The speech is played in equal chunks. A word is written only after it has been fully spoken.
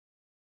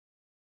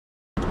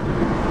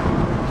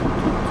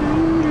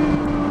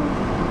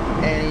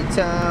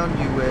Anytown,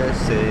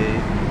 USA.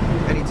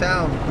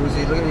 Anytown,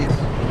 GUUCi. Look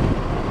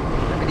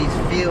at these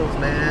fields,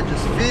 man.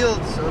 Just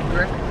fields of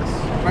grass.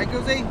 Right,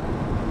 GUUCi?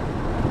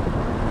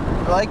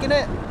 You liking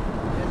it?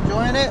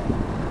 Enjoying it?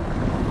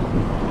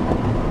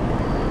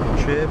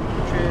 Trip,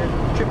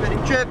 trippity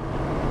trip.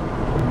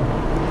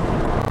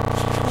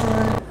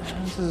 Alright,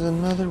 this is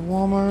another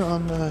Walmart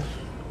on the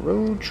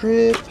road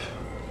trip.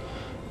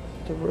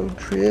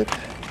 Let's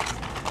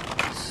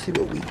see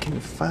what we can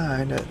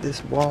find at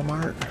this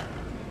Walmart.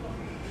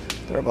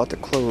 They're about to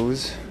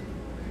close,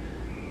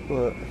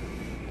 but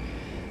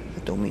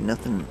that don't mean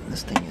nothing.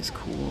 This thing is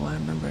cool. I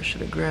remember I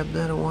should have grabbed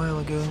that a while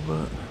ago,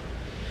 but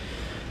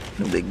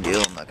no big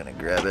deal. I'm not gonna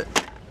grab it.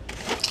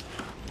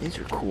 These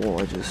are cool.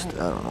 I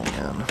don't know,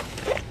 man.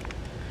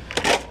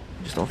 I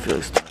just don't feel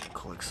like starting to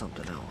collect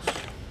something else.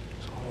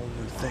 It's a whole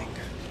new thing.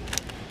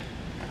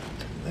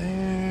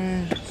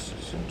 There. This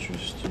is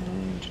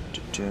interesting.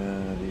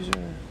 These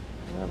are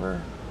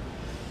whatever.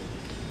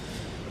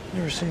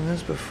 Never seen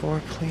this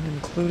before. Plane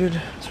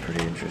included. It's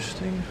pretty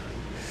interesting.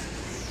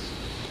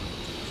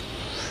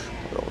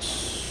 What else?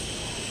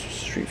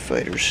 Street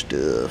Fighter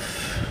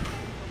stuff.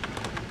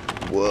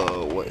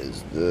 Whoa, what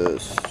is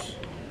this?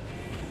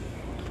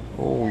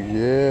 Oh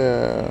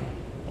yeah,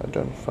 I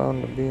done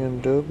found the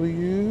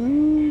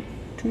BMW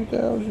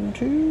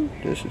 2002.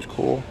 This is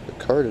cool. The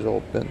card is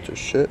all bent to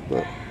shit,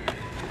 but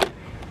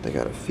they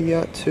got a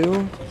Fiat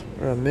too,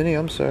 or a Mini.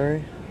 I'm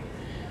sorry.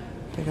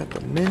 They got the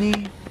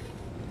Mini.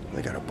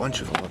 They got a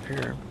bunch of them up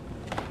here.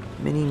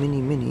 Mini.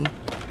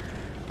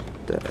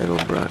 The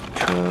Edelbrock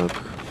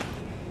truck.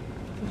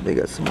 They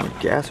got some more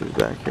gassers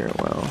back here.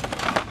 Wow,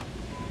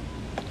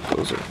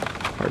 those are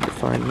hard to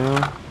find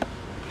now.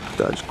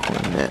 Dodge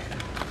Coronet.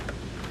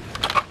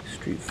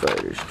 Street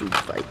Fighter.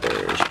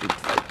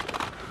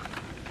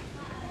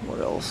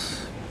 What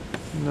else?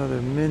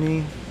 Another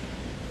Mini.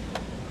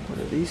 What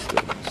are these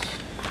things?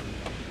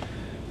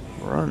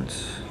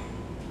 Runts.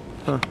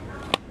 Huh.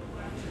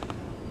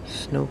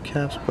 Snow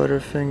Caps,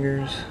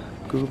 Butterfingers,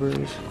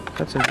 Goobers.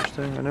 That's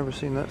interesting. I've never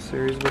seen that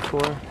series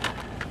before.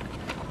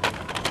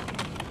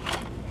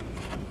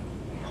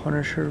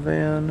 Punisher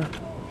van.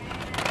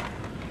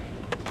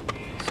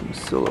 Some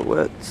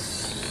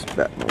silhouettes.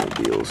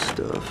 Batmobile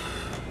stuff.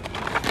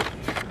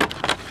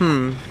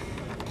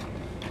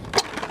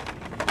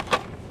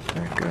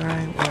 That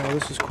guy. Wow,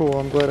 this is cool.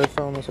 I'm glad I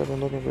found this. I've been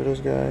looking for this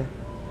guy.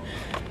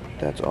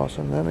 That's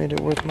awesome. That made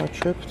it worth my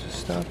trip to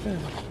stop in.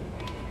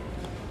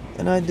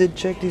 And I did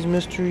check these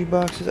mystery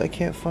boxes. I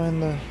can't find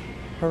the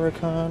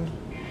Huracan.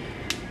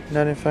 And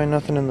I didn't find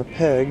nothing in the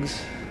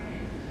pegs.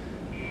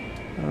 I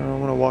don't know,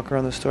 I'm gonna walk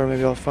around the store.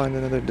 Maybe I'll find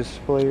another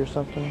display or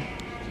something.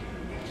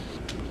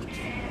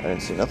 I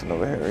didn't see nothing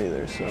over here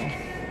either, so.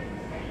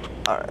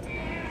 Alright.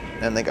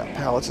 And they got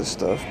pallets of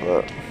stuff,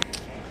 but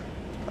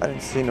I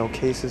didn't see no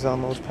cases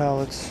on those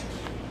pallets.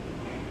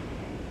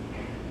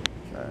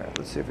 Alright,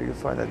 let's see if we can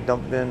find that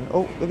dump bin.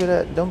 Oh, look at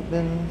that dump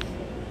bin.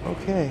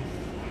 Okay.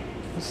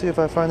 Let's see if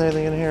I find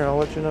anything in here. I'll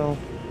let you know.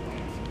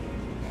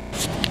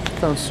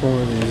 Found some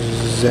more of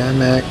these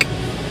Zamac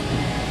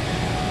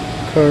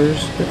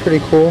cars. They're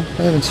pretty cool.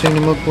 I haven't seen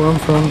them up where I'm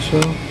from,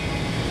 so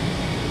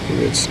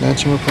maybe I'd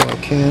snatch them up while I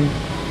can.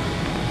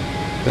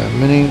 That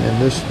Mini and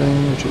this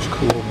thing, which is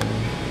cool,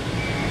 man.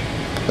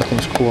 That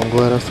thing's cool. I'm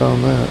glad I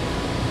found that.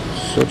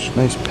 Such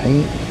nice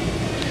paint.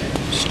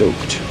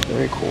 Stoked.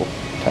 Very cool.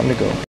 Time to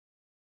go.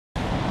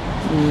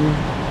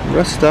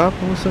 Rest stop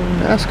with some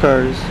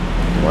NASCARs.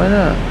 Why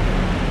not?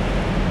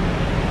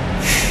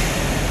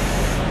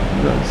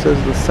 It says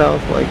the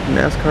South, like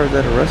NASCAR's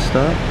at a rest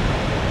stop.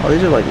 Oh,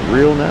 these are like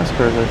real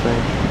NASCARs, I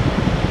think.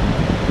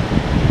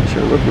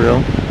 Sure look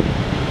real.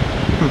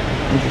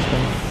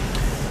 Interesting.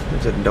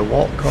 There's a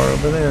DeWalt car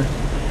over there.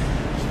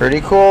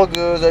 Pretty cool,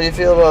 GUUCi. How do you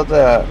feel about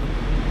that?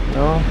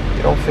 No?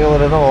 You don't feel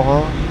it at all,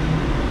 huh?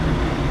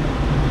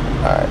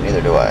 Alright,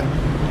 neither do I.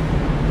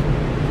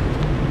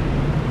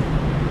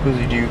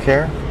 GUUCi, do you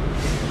care?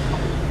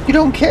 You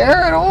don't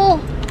care at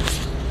all?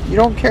 You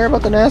don't care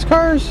about the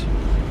NASCARs?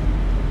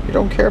 You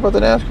don't care about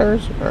the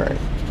NASCARs? Alright,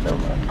 never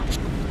mind.